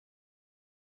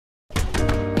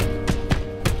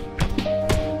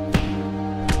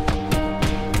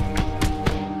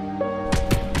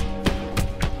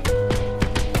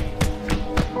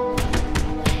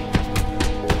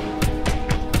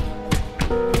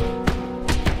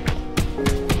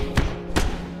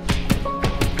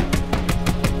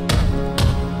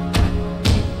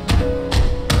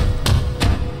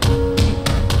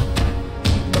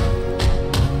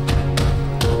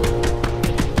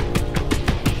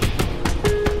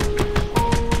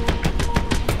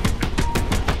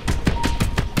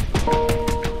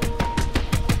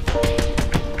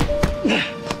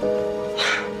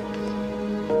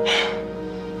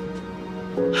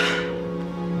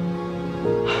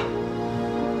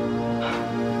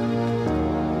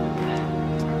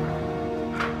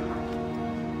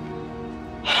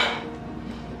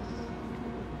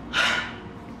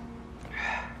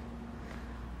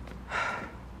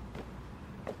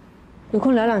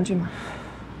空聊两句吗？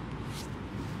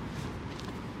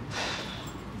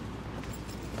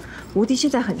吴迪现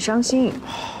在很伤心。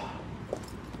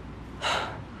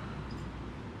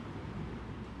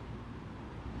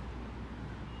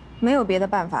没有别的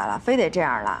办法了，非得这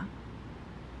样了。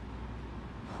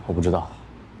我不知道。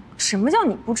什么叫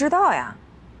你不知道呀？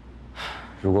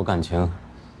如果感情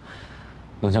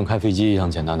能像开飞机一样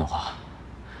简单的话，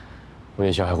我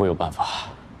也许还会有办法。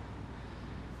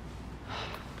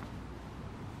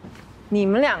你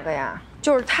们两个呀，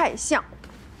就是太像，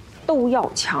都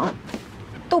要强，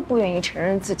都不愿意承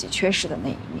认自己缺失的那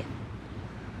一面。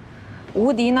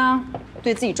吴迪呢，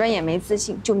对自己专业没自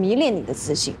信，就迷恋你的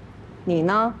自信；你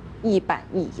呢，一板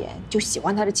一眼，就喜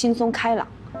欢他的轻松开朗。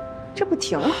这不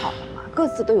挺好的吗？各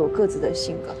自都有各自的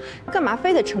性格，干嘛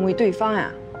非得成为对方呀？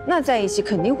那在一起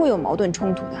肯定会有矛盾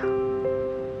冲突的。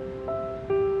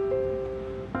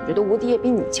我觉得吴迪也比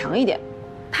你强一点，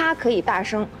他可以大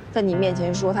声在你面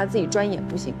前说他自己专业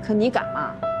不行，可你敢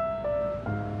吗？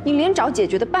你连找解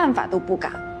决的办法都不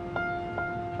敢。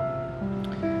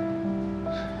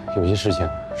有些事情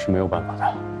是没有办法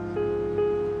的。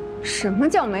什么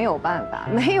叫没有办法？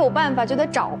没有办法就得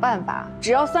找办法，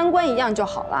只要三观一样就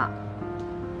好了。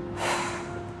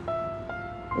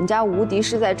人家吴迪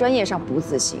是在专业上不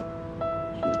自信，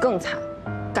你更惨，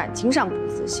感情上不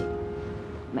自信。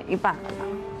没办法，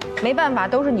没办法，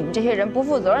都是你们这些人不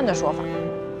负责任的说法。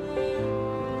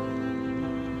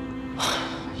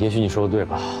也许你说的对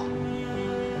吧？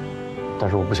但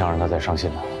是我不想让他再伤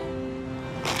心了。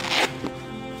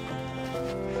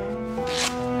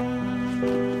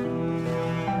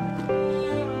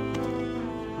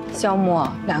肖木，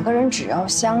两个人只要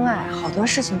相爱，好多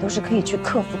事情都是可以去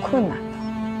克服困难的。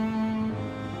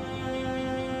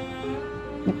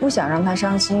你不想让他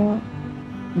伤心，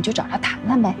你就找他谈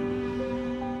谈呗。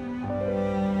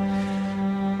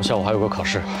我下午还有个考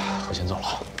试，我先走了。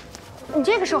你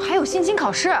这个时候还有心情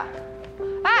考试？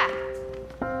哎！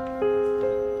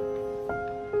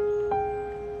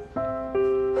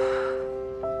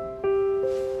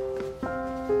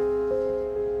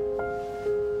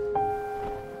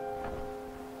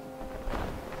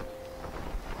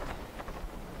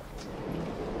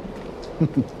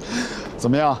怎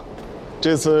么样？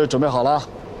这次准备好了？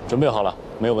准备好了，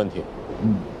没有问题。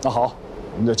那好，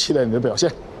我们就期待你的表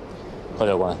现。何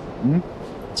教官，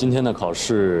今天的考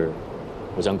试，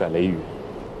我想改雷语。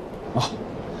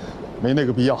没那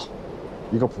个必要，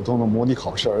一个普通的模拟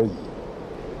考试而已，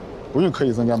不用刻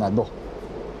意增加难度。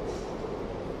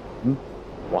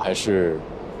我还是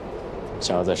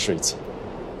想要再试一次。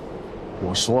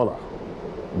我说了，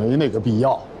没那个必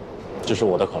要。这是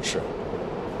我的考试，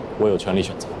我有权利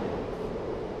选择。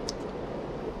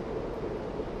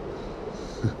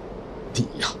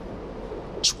你呀，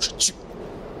就是倔。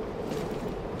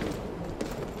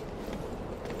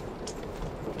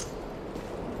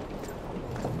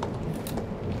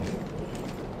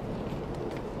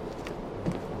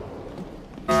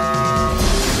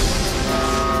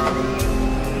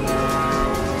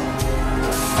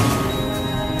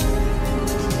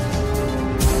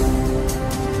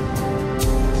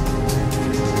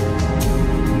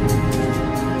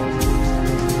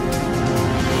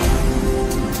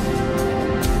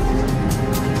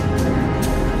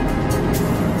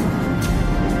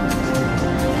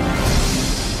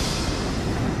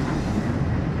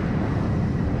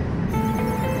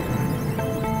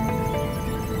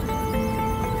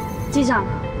机长，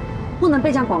不能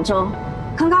备降广州。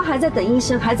康康还在等医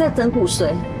生，还在等骨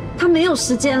髓，他没有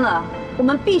时间了。我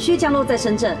们必须降落在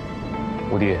深圳。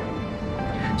吴迪，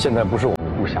现在不是我们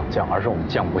不想降，而是我们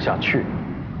降不下去。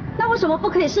那为什么不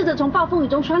可以试着从暴风雨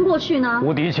中穿过去呢？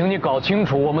吴迪，请你搞清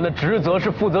楚，我们的职责是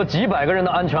负责几百个人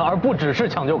的安全，而不只是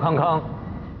抢救康康。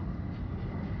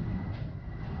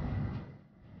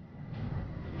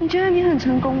你觉得你很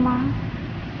成功吗？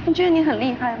你觉得你很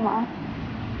厉害吗？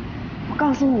我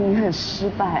告诉你，你很失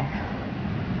败，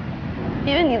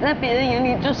因为你在别人眼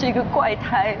里就是一个怪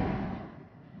胎。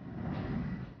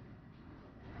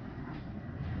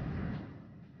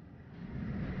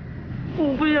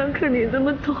我不想看你这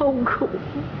么痛苦，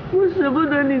我舍不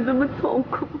得你这么痛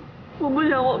苦，我不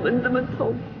想我们这么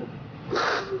痛苦。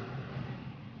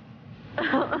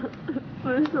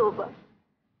分手吧。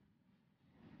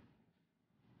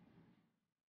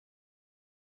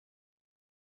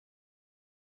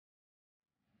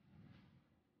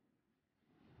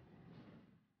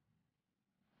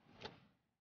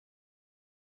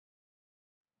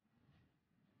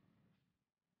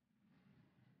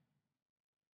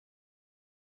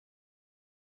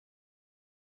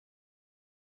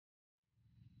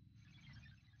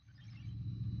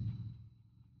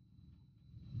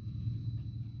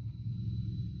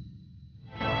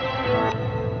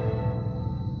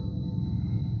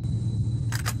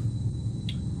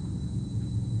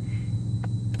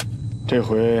这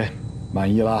回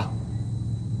满意啦？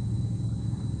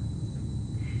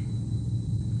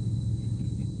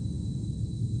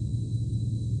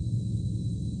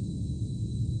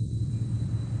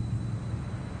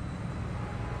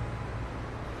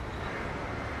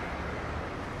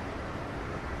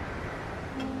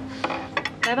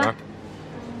来吧，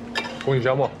恭喜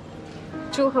佳木。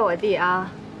祝贺我弟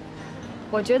啊！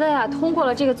我觉得呀，通过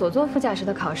了这个左座副驾驶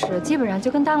的考试，基本上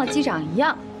就跟当了机长一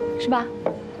样，是吧？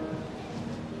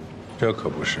这可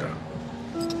不是，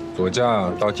左驾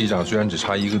到机长虽然只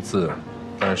差1个字，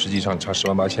但实际上差10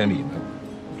万8千里呢。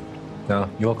那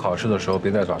以后考试的时候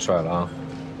别再耍帅了啊！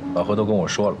老何都跟我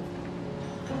说了。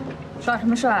耍什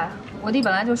么帅？我弟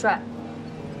本来就帅。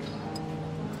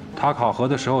他考核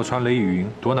的时候穿雷雨云，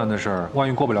多难的事儿，万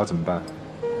一过不了怎么办？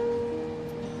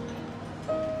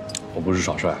我不是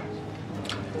耍帅，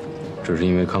只是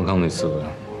因为康康那次，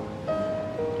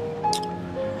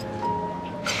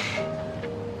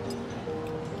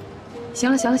行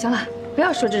了行了行了，不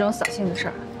要说这种扫兴的事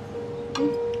儿。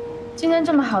今天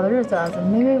这么好的日子，怎么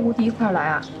没约吴迪一块儿来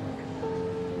啊？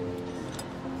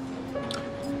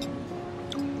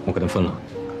我跟他分了。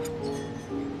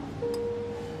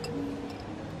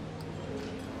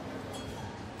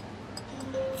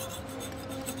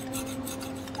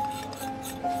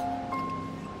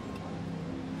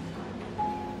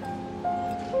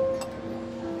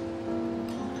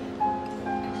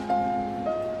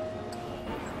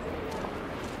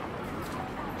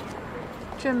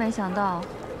真没想到，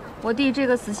我弟这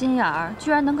个死心眼儿，居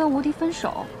然能跟吴迪分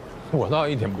手。我倒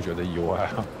一点不觉得意外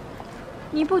啊，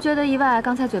你不觉得意外？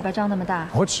刚才嘴巴张那么大。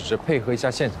我只是配合一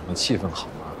下现场的气氛，好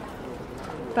吗？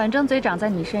反正嘴长在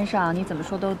你身上，你怎么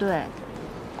说都对。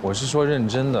我是说认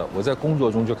真的，我在工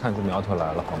作中就看出苗头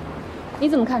来了，好吗？你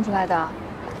怎么看出来的？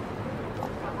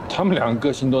他们2个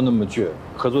个性都那么倔，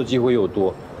合作机会又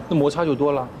多，那摩擦就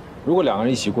多了。如果2个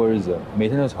人一起过日子，每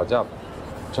天都吵架吧，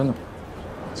真的。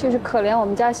就是可怜我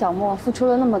们家小莫付出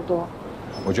了那么多。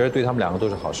我觉得对他们2个都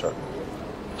是好事儿。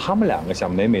他们2个想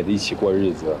美美的一起过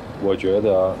日子，我觉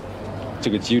得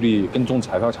这个几率跟中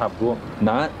彩票差不多，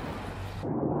难。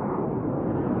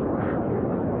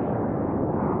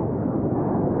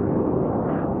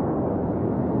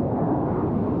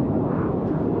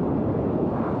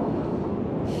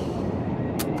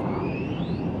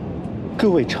各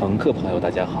位乘客朋友，大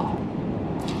家好，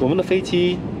我们的飞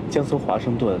机将从华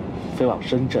盛顿飞往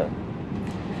深圳，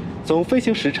总飞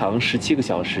行时长17个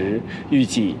小时，预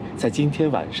计在今天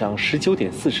晚上19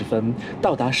点40分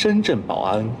到达深圳宝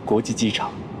安国际机场。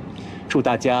祝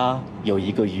大家有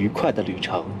一个愉快的旅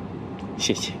程，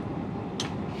谢谢。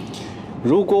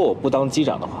如果我不当机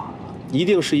长的话，一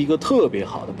定是一个特别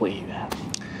好的播音员。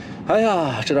哎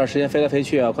呀，这段时间飞来飞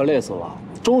去啊，快累死了，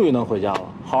终于能回家了，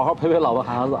好好陪陪老婆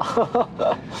孩子。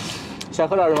想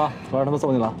喝点什么？我让他们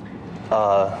送你了。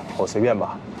我随便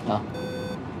吧。啊。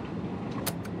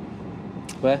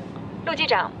喂，陆机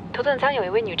长，头等舱有一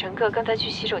位女乘客刚才去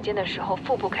洗手间的时候，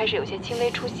腹部开始有些轻微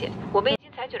出血，我们已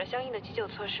经采取了相应的急救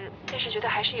措施，但是觉得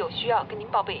还是有需要跟您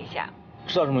报备一下。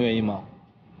知道什么原因吗？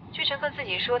据乘客自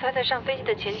己说，他在上飞机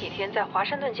的前几天在华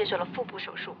盛顿接受了腹部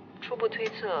手术，初步推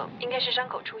测应该是伤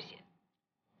口出血。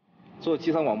做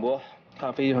机舱广播，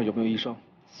看飞机上有没有医生，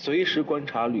随时观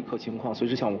察旅客情况，随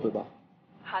时向我们汇报。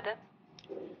好的。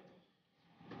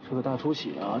是个大出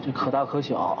血啊，这可大可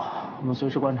小，我们随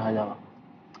时观察一下吧。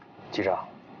机长，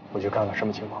我去看看什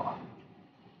么情况啊。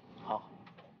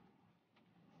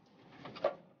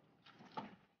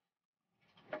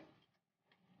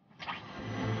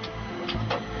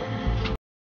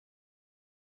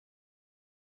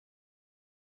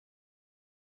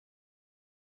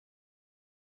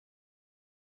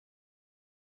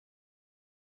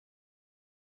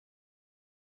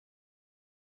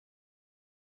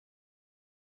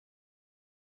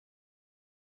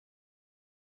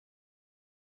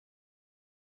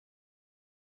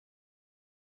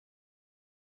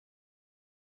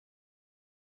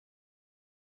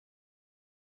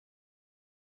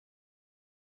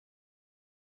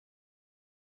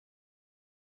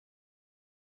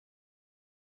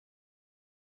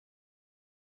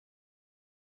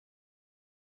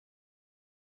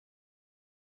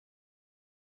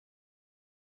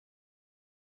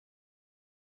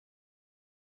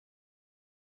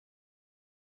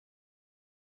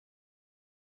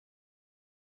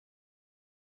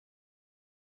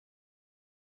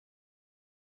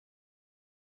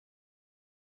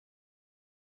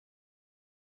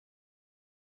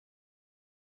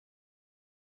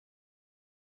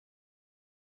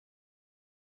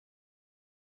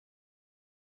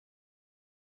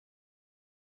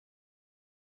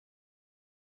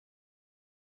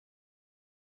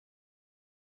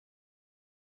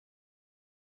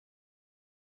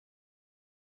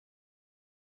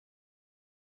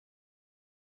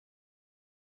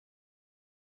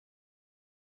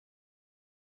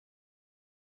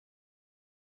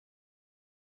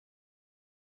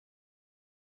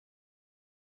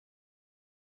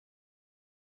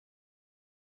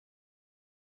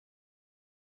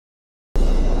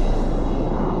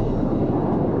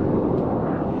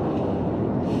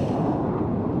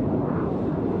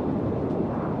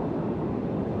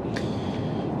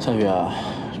夏雨，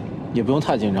也不用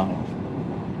太紧张了，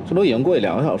这都已经过去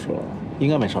2个小时了，应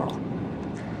该没事了。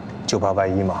就怕万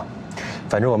一嘛。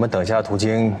反正我们等下途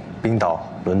经冰岛、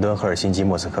伦敦、赫尔辛基、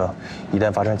莫斯科，一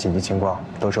旦发生紧急情况，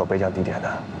都是有备降地点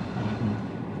的。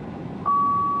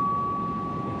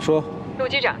说。陆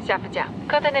机长，下副驾，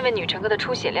刚才那位女乘客的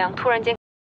出血量突然间。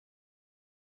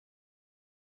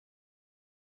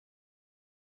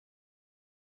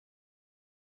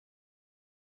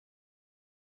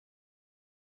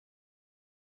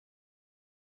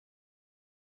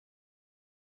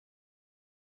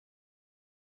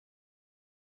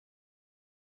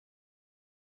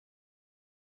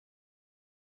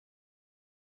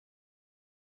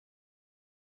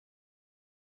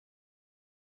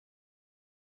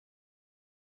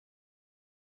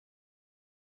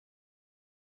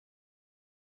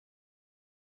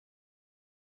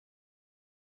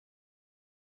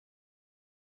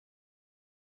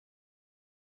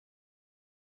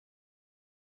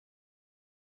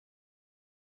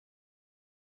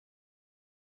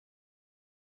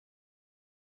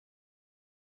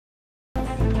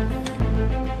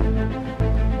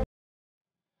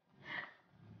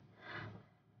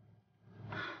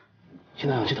 现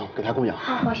在氧气筒给他供氧。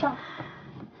好，马上。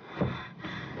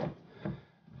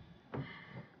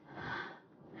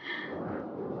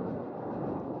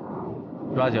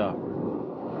Roger，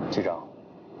 机长，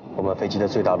我们飞机的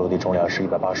最大落地重量是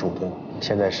185吨，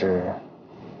现在是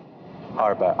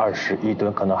221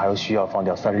吨，可能还有需要放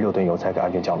掉36吨油才给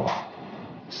安全降落。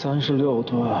36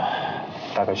吨，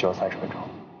大概需要30分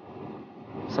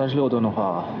钟。36吨的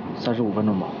话，35分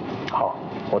钟吧。好，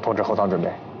我通知后舱准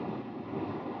备。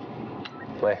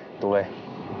 喂，杜威，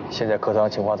现在客舱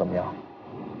情况怎么样？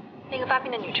那个发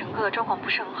病的女乘客状况不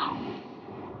是很好。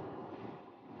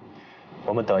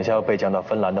我们等一下要备降到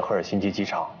芬兰的赫尔辛基机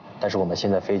场，但是我们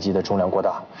现在飞机的重量过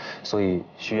大，所以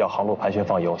需要航路盘旋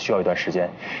放油，需要一段时间。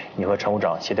你和乘务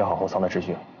长协调好后舱的秩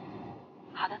序。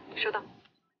好的，收到。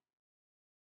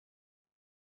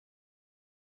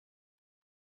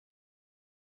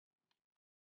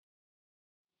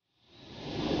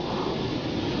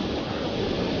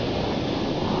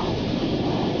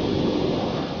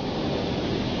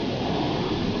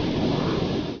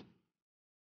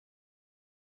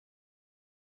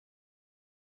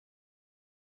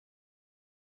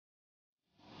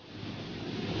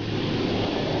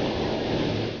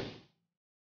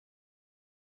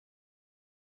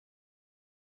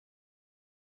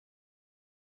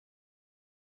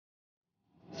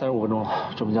 35分钟了，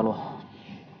准备降落。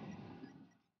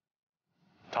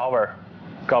Tower,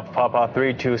 Golf Papa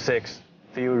 326,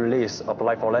 fuel release,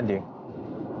 apply for landing.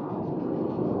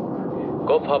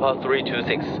 Golf Papa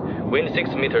 326, wind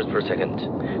 6 meters per second,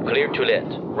 clear to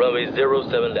land, runway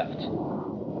 07 left.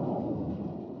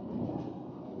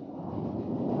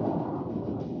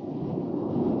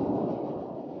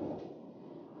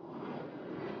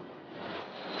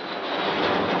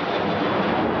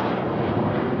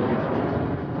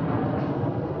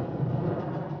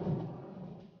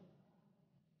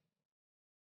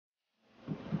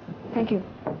 Thank you。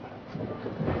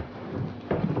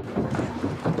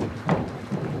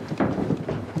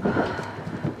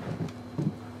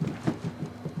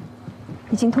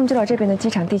已经通知了这边的机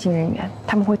场地勤人员，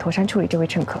他们会妥善处理这位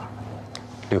乘客。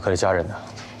旅客的家人呢？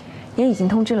也已经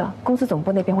通知了，公司总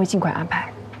部那边会尽快安排。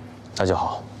那就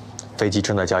好，飞机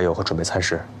正在加油和准备餐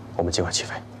食，我们尽快起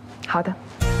飞。好的。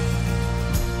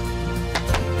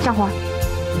上花。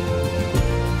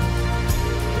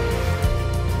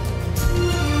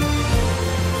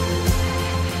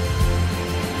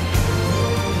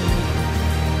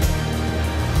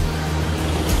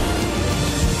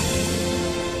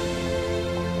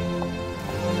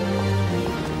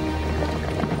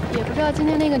 不知道今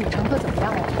天那个女乘客怎么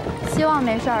样了？希望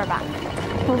没事儿吧。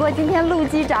不过今天陆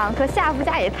机长和夏副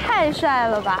驾也太帅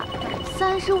了吧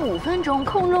！35分钟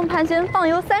空中盘旋放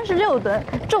油36吨，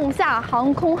仲夏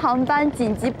航空航班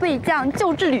紧急备降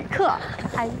救治旅客。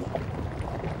哎，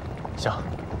行。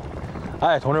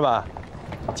哎，同志们，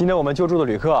今天我们救助的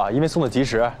旅客因为送的及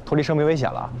时，脱离生命危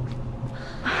险了。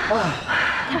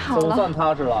太好了，总算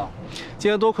踏实了。 今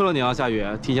天多亏了你啊，夏雨，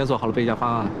提前做好了备降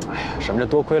方案。哎呀，什么叫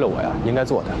多亏了我呀？应该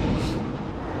做的。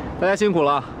大家辛苦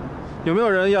了，有没有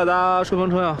人要搭顺风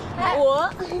车呀？我。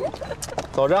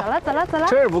走着。走了。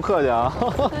真是不客气啊。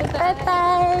拜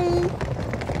拜。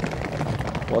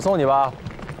我送你吧。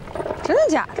真的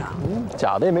假的？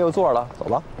假的也没有座了，走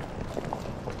吧。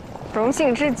荣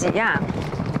幸之极呀，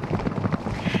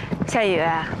夏雨，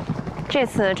这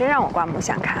次真让我刮目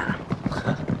相看啊。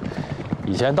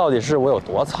以前到底是我有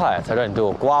多菜，才让你对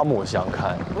我刮目相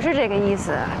看？不是这个意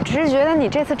思，只是觉得你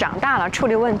这次长大了，处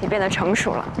理问题变得成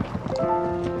熟了。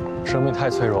生命太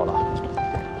脆弱了，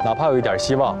哪怕有一点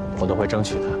希望，我都会争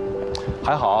取的。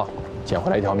还好，捡回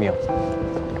来一条命。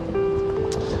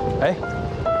哎，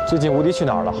最近吴迪去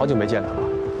哪儿了？好久没见他了。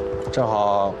正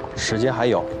好时间还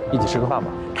有，一起吃个饭吧。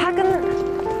他跟……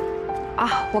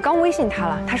啊，我刚微信他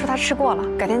了，他说他吃过了，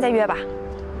改天再约吧。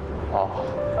哦，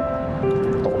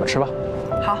那我们吃吧。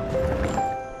好。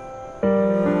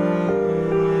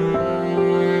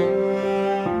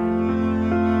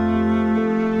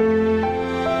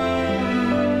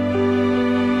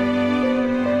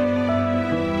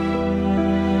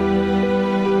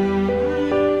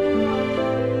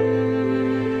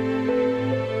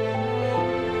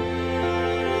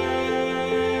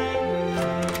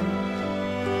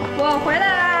 我回来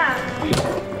啦！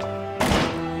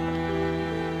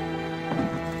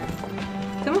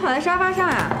怎么躺在沙发上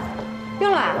呀？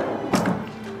用了？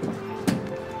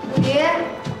别。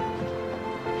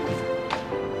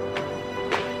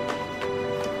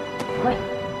喂。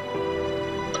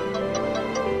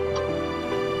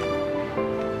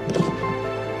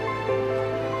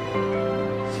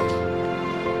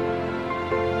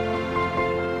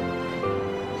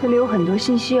这里有很多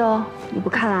信息哦，你不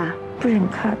看啦？不忍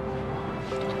看。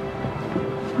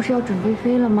 不是要准备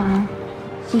飞了吗？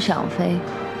不想飞，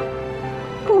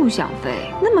不想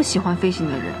飞。那么喜欢飞行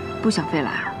的人，不想飞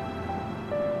啦？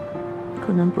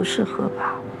可能不适合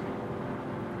吧。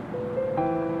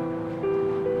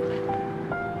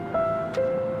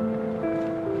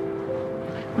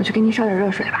我去给你烧点热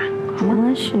水吧，好吗？没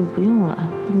关系，不用了，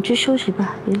你去休息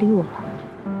吧，别理我了。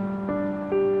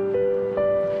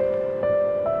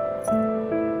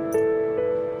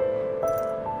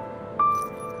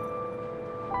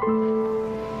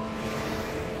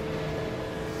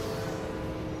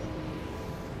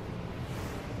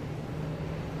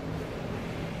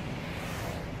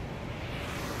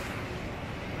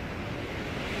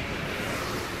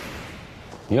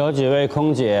 有几位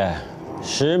空姐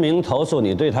实名投诉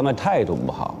你对他们态度不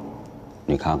好，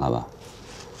你看看吧，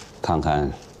看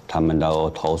看他们都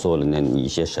投诉了你一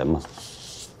些什么。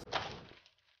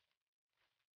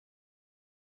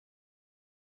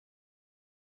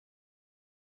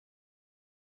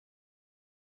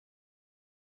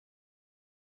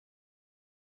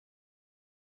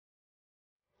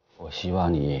我希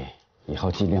望你以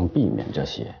后尽量避免这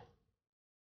些。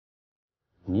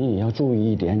 你也要注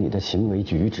意一点你的行为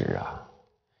举止啊！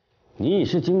你也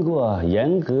是经过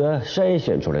严格筛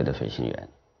选出来的飞行员，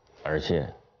而且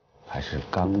还是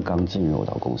刚刚进入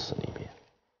到公司里边。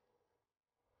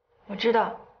我知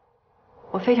道，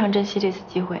我非常珍惜这次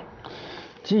机会。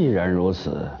既然如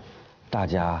此，大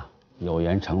家有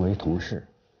缘成为同事，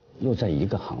又在一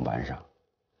个航班上，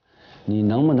你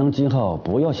能不能今后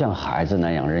不要像孩子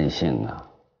那样任性啊？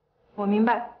我明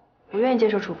白，不愿意接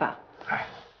受处罚。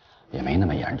也没那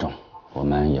么严重，我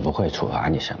们也不会处罚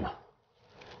你什么。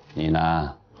你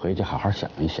呢，回去好好想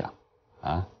一想，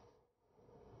啊。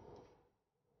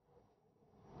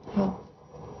好，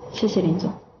谢谢林总。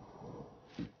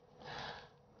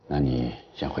那你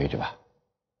先回去吧。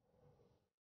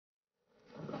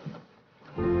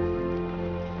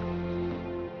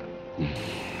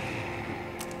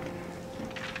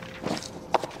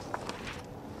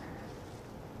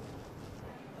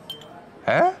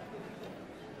哎。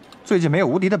 最近没有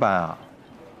无敌的班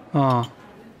啊？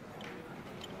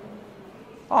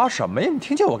啊什么呀？你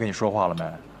听见我跟你说话了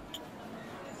没？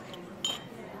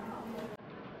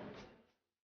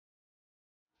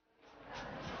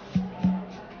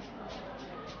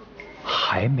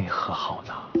还没和好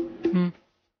呢。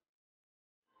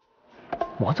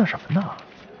磨蹭什么呢？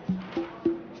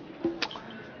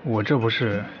我这不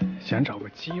是想找个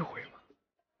机会吗？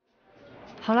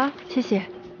好了，谢谢。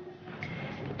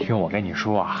 听我跟你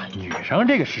说啊，女生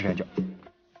这个时辰就……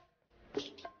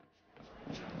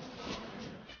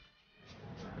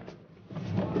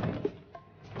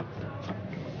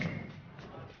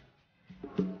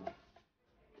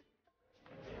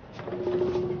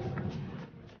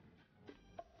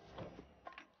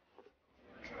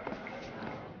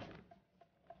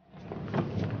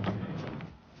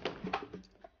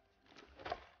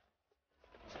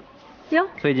哟，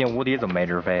最近无敌怎么没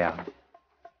直飞呀？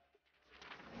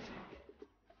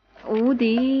 无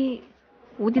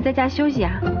敌在家休息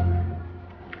啊。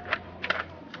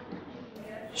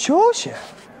休息？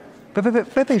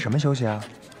为什么休息啊？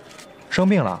生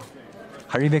病了，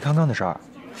还是因为康康的事儿？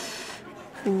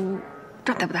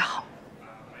状态不太好。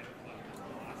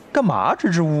干嘛支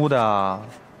支吾吾的啊？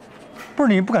不是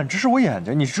你不敢直视我眼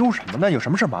睛，你支吾什么呢？有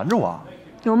什么事瞒着我？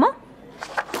有吗？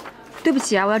对不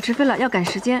起啊，我要直飞了，要赶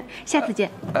时间，下次见。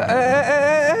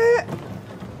哎！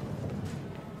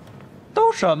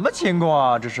都什么情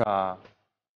况啊？这是？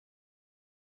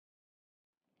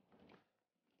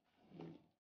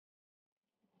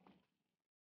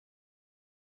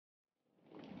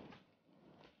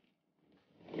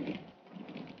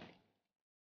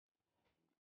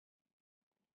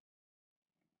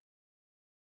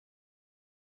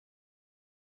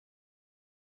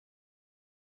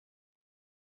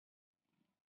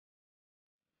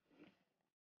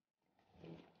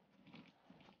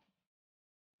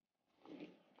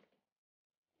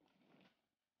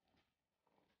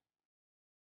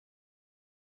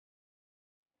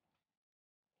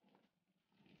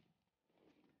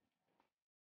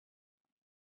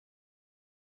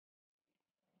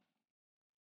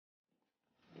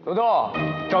豆豆，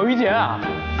找于姐啊。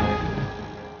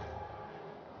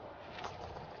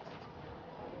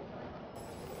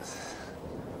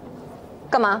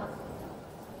干嘛？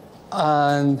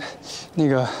那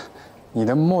个，你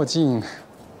的墨镜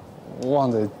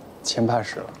忘在前排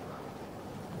室了。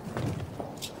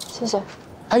谢谢。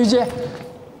哎，于姐，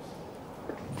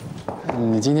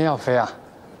你今天要飞啊？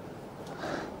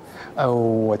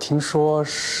我听说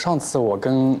上次我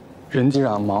跟任机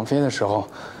长忙飞的时候，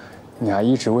你还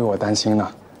一直为我担心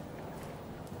呢。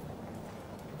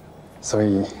所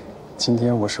以，今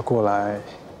天我是过来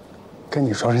跟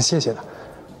你说声谢谢的。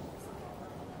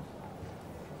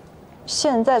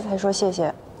现在才说谢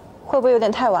谢，会不会有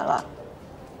点太晚了？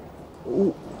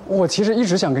我其实一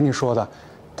直想跟你说的，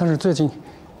但是最近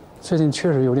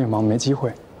确实有点忙，没机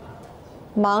会。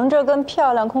忙着跟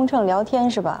漂亮空乘聊天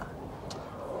是吧？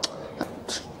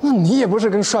那你也不是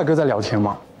跟帅哥在聊天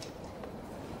吗？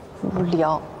无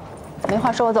聊，没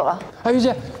话说，我走了。哎，于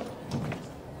姐，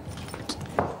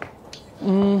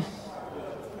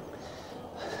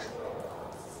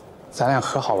咱俩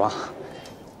和好吧，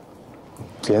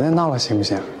别再闹了，行不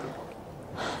行？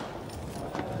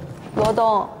罗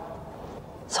东，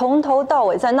从头到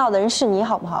尾在闹的人是你，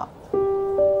好不好？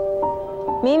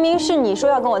明明是你说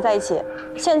要跟我在一起，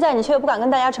现在你却不敢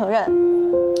跟大家承认。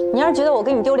你要是觉得我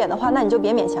给你丢脸的话，那你就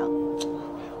别勉强。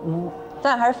咱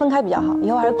俩还是分开比较好，以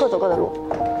后还是各走各的路。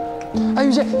哎，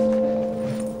于姐，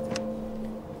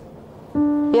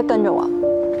别跟着我。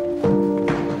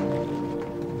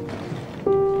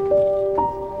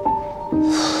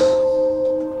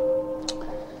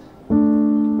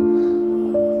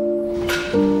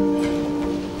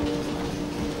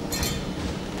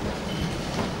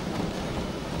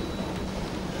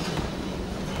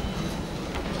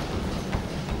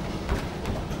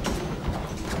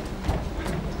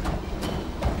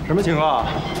什么情况？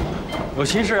有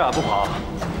心事啊？不跑？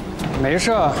没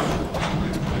事。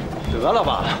得了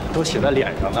吧，都写在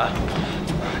脸上了。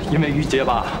因为于杰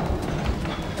吧？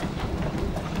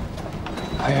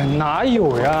哎呀，哪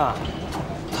有呀？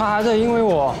他还在因为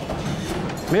我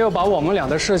没有把我们俩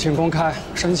的事情公开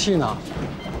生气呢。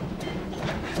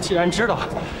既然知道，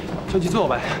就去做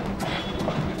呗。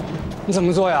你怎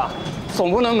么做呀？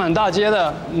总不能满大街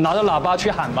的拿着喇叭去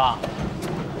喊吧？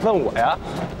问我呀？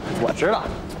我知道。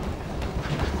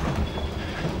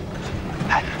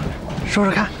来，说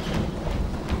说看。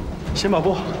先跑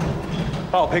步，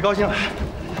把我陪高兴了。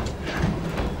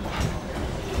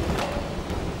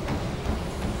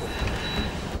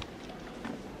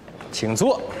请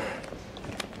坐。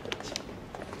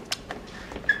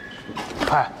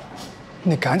快，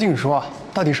你赶紧说，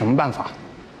到底什么办法？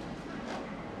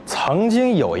曾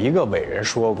经有一个伟人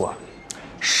说过：“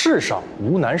世上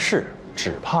无难事，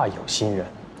只怕有心人。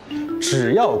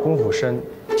只要功夫深，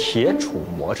铁杵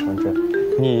磨成针。”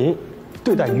你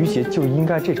对待于杰就应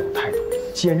该这种态度，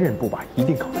坚韧不拔，一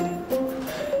定搞定。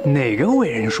哪个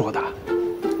伟人说的？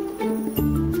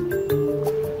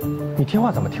你听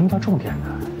话怎么听不到重点呢？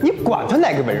你管他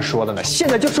哪个伟人说的呢？现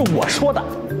在就是我说的，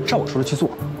照我说的去做。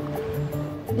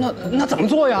那怎么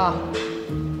做呀？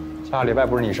下礼拜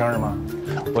不是你生日吗？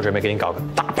我准备给你搞个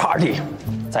大 party，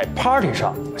 在 party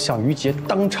上向于杰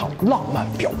当场浪漫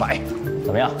表白，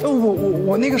怎么样？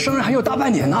我那个生日还有大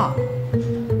半年呢。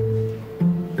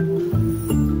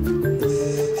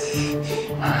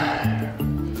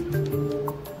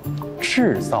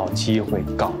制造机会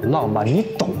搞浪漫，你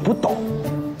懂不懂？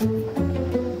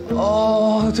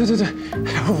哦，对，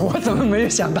我怎么没有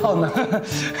想到呢？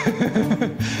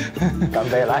干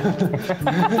杯，来，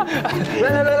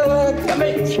来，干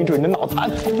杯，庆祝你的脑残！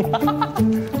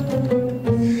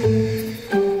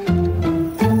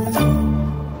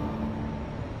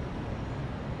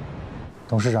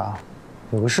董事长，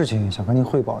有个事情想跟您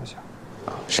汇报一下。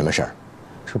什么事儿？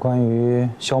是关于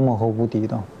肖梦和吴迪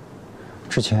的。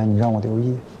之前你让我留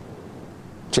意。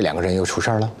这两个人又出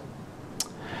事儿了？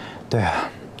对啊，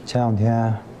前两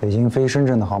天北京飞深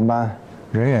圳的航班，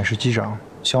任远是机长，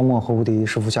肖梦和吴迪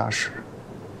是副驾驶。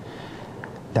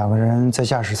两个人在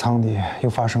驾驶舱里又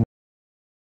发生。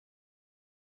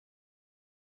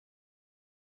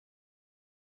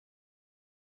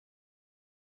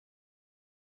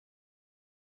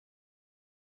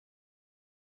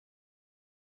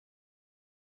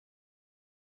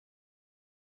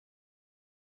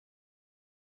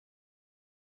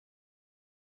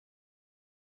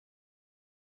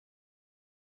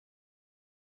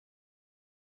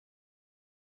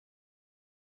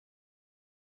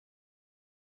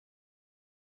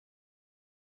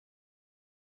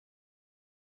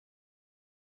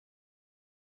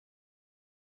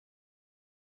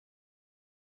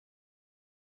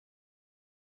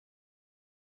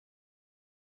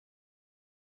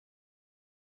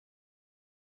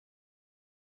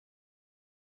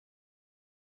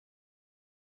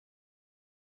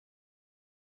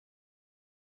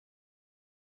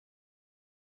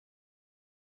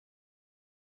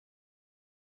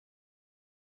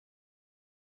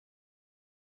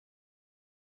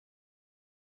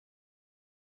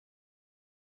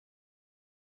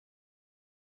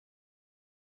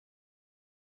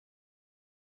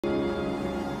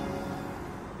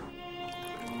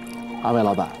二位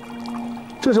老板，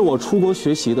这是我出国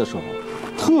学习的时候，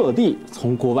特地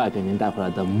从国外给您带回来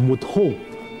的木痛。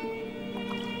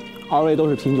二位都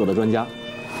是品酒的专家，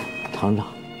尝尝，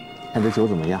看这酒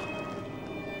怎么样？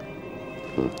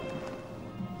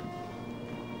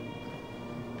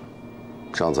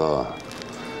上次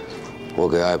我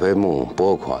给爱妃梦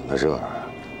拨款的事儿，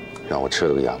让我吃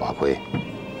了个哑巴亏，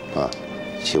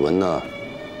启文呢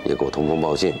也给我通风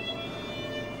报信，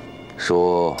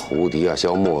说吴迪啊、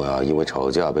萧默啊因为吵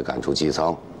架被赶出机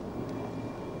舱。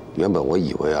原本我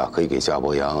以为可以给夏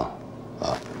伯阳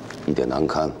一点难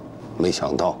堪，没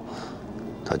想到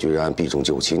他居然避重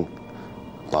就轻，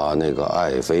把那个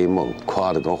爱妃梦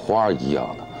夸得跟花儿一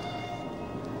样的。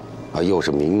又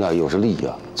是名又是利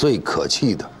最可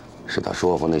气的是他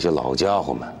说服那些老家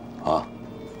伙们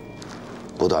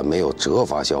不但没有责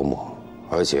罚萧默，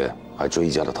而且还追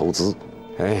加了投资。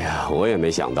哎呀，我也没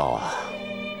想到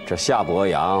这夏伯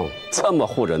阳这么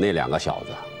护着那2个小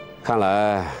子，看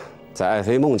来在爱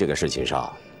妃梦这个事情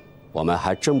上，我们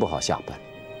还真不好下本。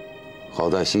好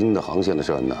在新的航线的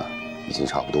事呢，已经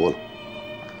差不多了。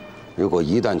如果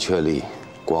一旦确立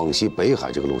广西北海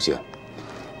这个路线，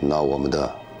那我们的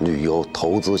旅游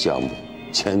投资项目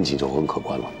前景就很可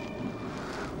观了。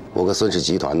我跟孙氏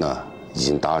集团呢已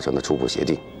经达成了初步协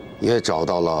定，也找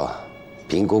到了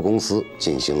评估公司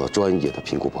进行了专业的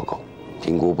评估报告。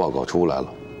评估报告出来了，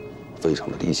非常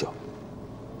的理想。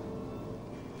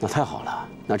那太好了，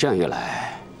那这样一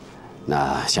来，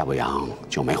那夏伯阳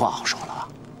就没话好说了。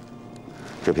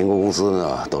这评估公司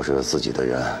呢都是自己的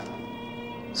人，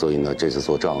所以呢这次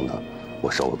做账呢，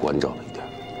我稍微关照了一点。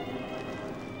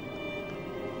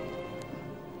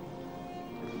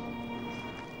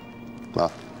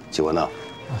启文呐，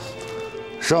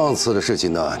上次的事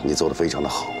情呢，你做得非常的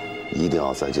好，一定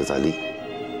要再接再厉，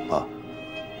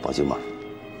放心吧，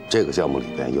这个项目里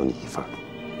边有你一份，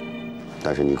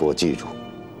但是你给我记住，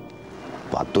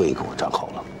把队给我站好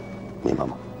了，明白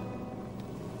吗？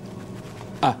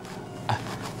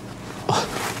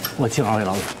我敬二位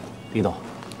老板，李董，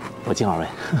我敬二位。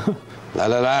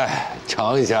来，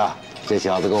尝一下这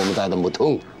小子给我们带的木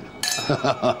通。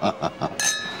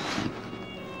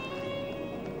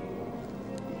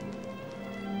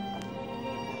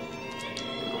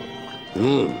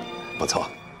不错。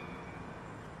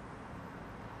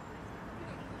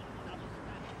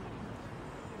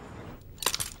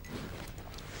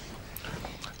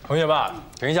同学们，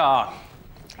等一下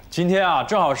今天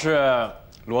正好是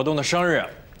罗东的生日，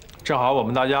正好我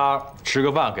们大家吃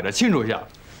个饭给他庆祝一下。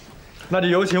那就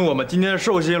有请我们今天的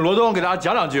寿星罗东给大家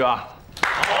讲2句好。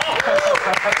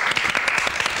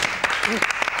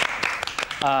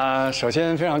首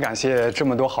先非常感谢这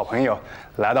么多好朋友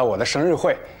来到我的生日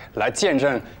会，来见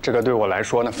证这个对我来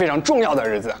说呢非常重要的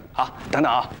日子等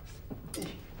等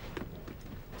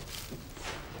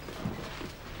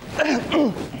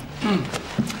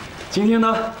今天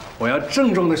呢，我要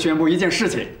郑重的宣布一件事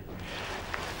情，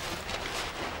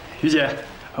于姐，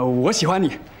我喜欢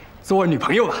你，做我女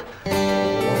朋友吧。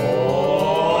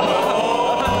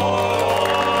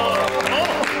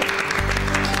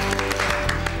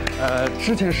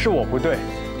之前是我不对，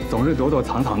总是躲躲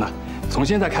藏藏的。从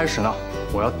现在开始呢，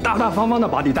我要大大方方的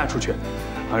把你带出去，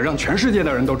让全世界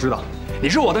的人都知道，你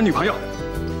是我的女朋友。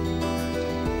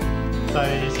在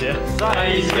一起，在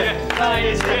一起，在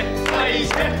一起，在一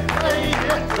起，在一起，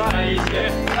在一起，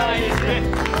在一起，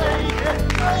在一起，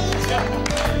在一起。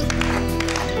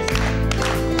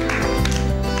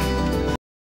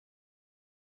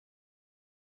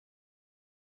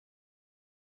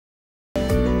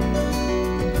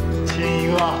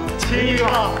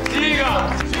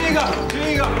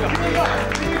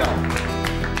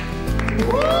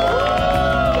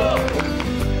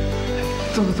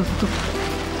走。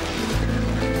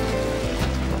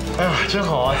哎呀，真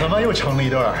好啊，咱们又成了一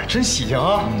对儿，真喜庆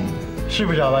啊！是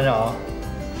不是班长？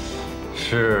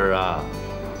是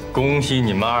恭喜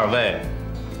你们2位。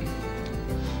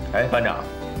班长，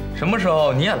什么时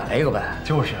候你也来一个呗？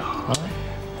就是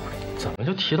怎么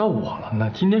就提到我了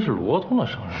呢？今天是罗通的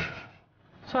生日。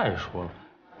再说了，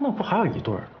那不还有一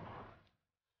对儿呢吗？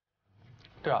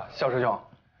对肖师兄，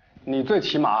你最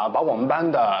起码把我们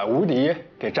班的吴迪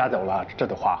给摘走了，这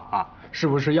的话是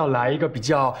不是要来一个比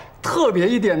较特别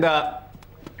一点的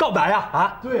告白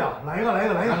对呀，来一个，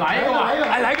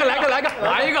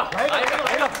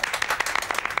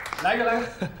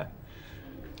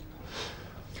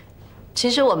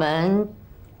其实我们，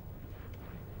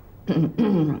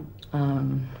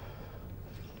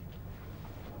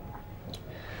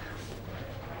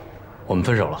我们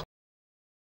分手了。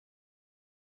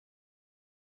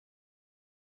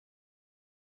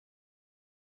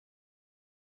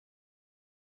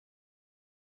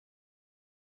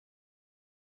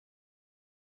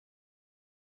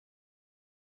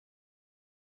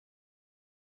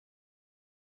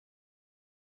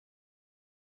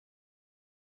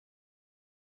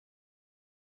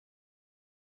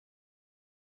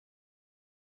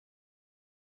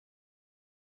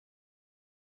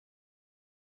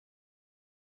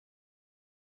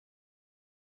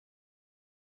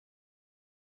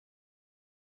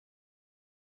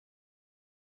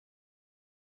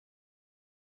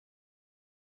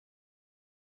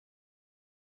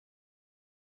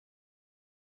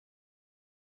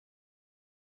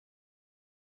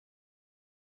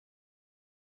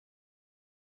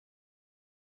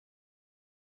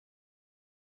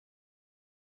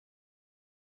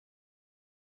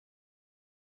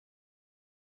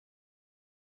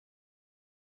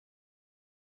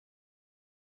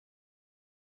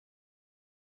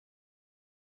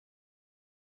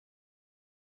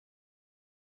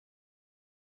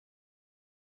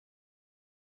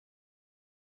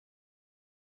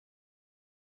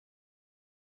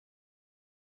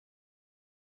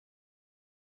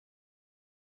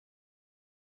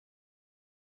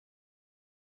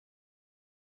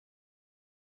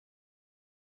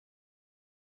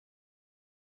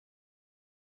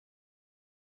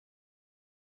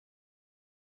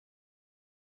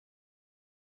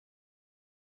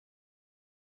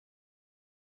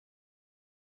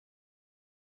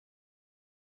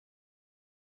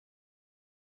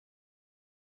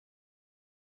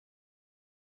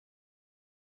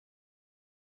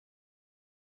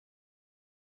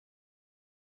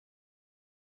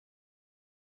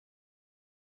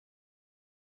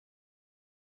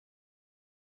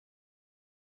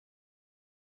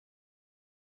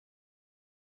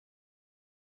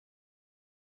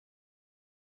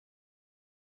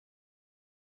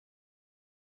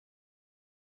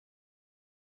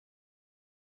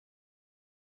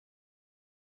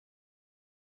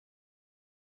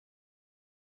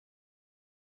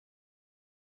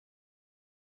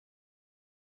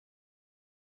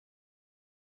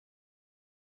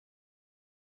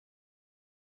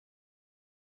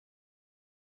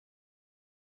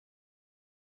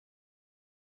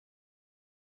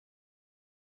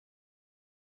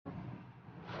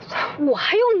我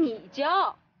还用你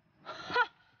教？哈！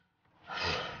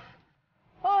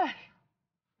哎，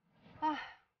哎。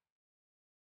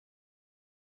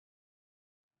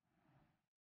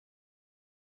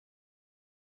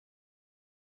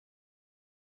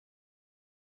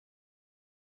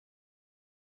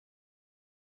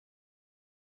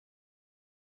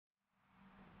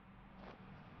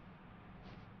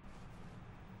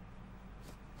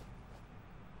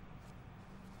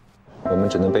我们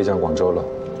只能备战广州了，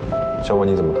小我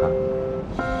你怎么看？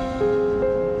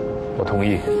我同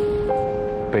意，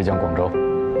备战广州。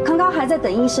康康还在等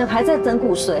医生，还在等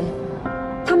骨髓，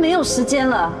他没有时间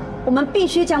了，我们必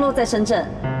须降落在深圳。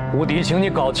吴迪，请你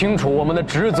搞清楚，我们的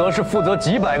职责是负责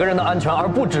几百个人的安全，而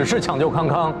不只是抢救康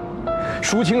康。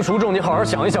孰轻孰重，你好好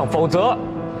想一想，否则，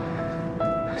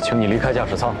请你离开驾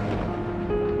驶舱。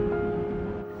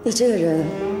你这个人，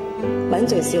满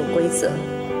嘴只有规则，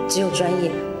只有专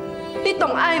业。你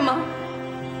懂爱吗？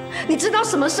你知道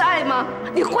什么是爱吗？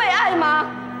你会爱吗？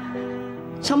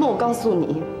小梦，我告诉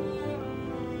你，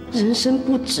人生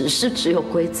不只是只有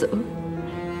规则，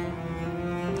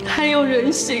还有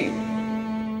人性，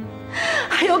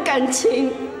还有感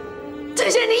情，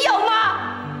这些你有吗？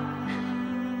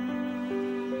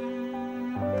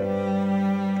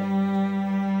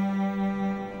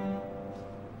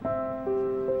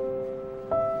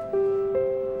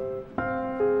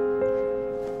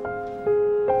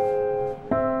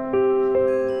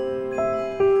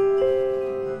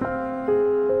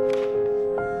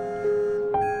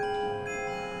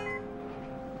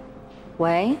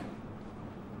喂，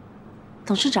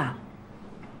董事长，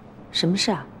什么事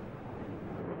啊？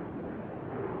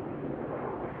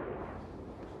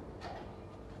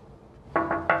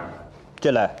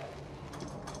进来。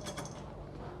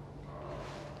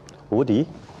吴迪，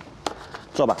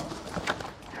坐吧。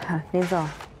好，林总，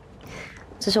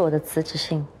这是我的辞职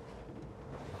信。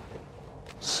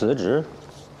辞职？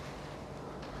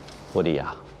吴迪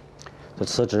呀，这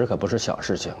辞职可不是小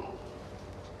事情。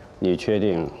你确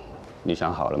定你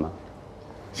想好了吗？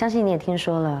相信你也听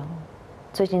说了，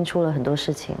最近出了很多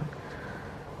事情。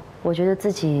我觉得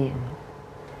自己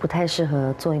不太适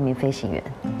合做一名飞行员。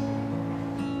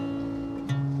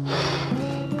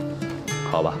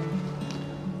好吧，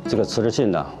这个辞职信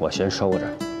呢，我先收着。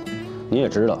你也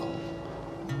知道，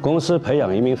公司培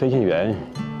养一名飞行员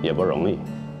也不容易，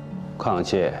况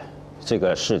且这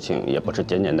个事情也不是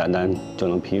简简单单就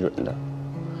能批准的，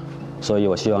所以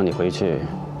我希望你回去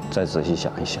再仔细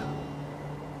想一想。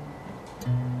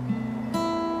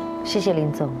谢谢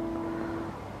林总，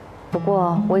不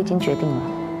过我已经决定了。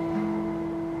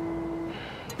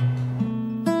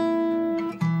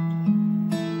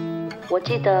我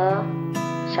记得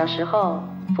小时候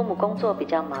父母工作比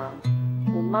较忙，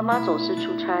我妈妈总是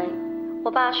出差，我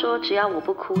爸说只要我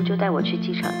不哭就带我去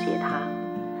机场接他，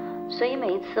所以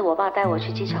每一次我爸带我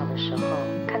去机场的时候，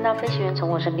看到飞行员从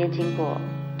我身边经过，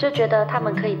就觉得他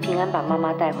们可以平安把妈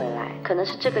妈带回来，可能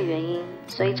是这个原因，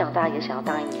所以长大也想要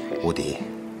当一名飞行员。吴迪，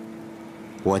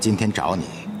我今天找你，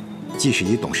既是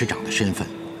以董事长的身份，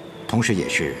同时也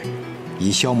是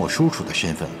以肖默叔叔的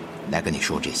身份来跟你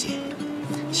说这些，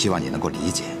希望你能够理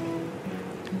解。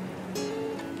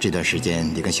这段时间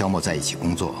你跟肖默在一起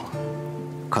工作，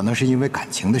可能是因为感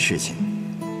情的事情，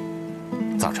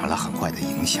造成了很坏的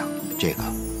影响，这个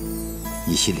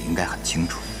你心里应该很清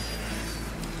楚。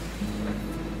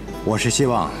我是希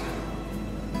望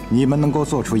你们能够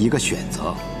做出一个选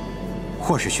择，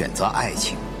或是选择爱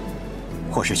情，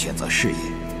或是选择事业，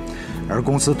而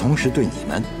公司同时对你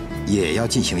们也要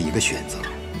进行一个选择，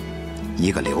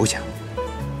一个留下，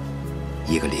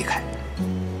一个离开。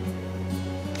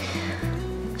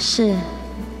是，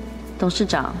董事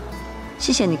长，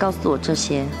谢谢你告诉我这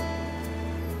些。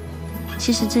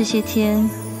其实这些天，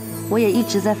我也一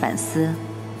直在反思。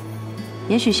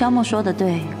也许肖默说的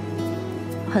对，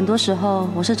很多时候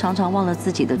我是常常忘了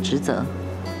自己的职责。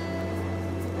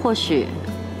或许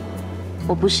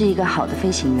我不是一个好的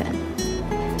飞行员。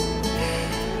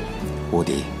吴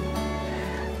迪，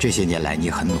这些年来你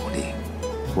很努力，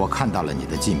我看到了你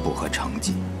的进步和成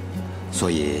绩，所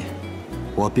以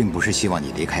我并不是希望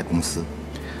你离开公司，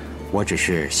我只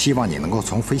是希望你能够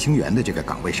从飞行员的这个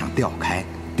岗位上调开，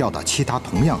调到其他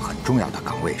同样很重要的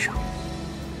岗位上。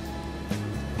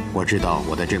我知道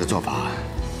我的这个做法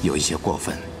有一些过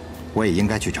分，我也应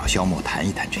该去找肖默谈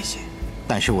一谈这些，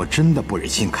但是我真的不忍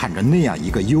心看着那样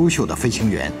一个优秀的飞行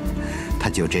员，他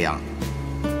就这样。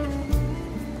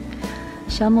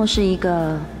肖默是一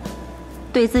个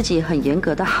对自己很严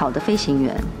格的好的飞行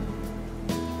员。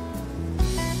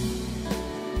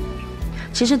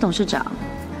其实董事长，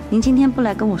您今天不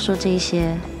来跟我说这一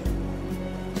些，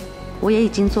我也已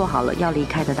经做好了要离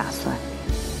开的打算。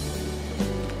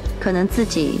可能自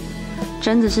己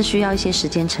真的是需要一些时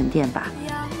间沉淀吧。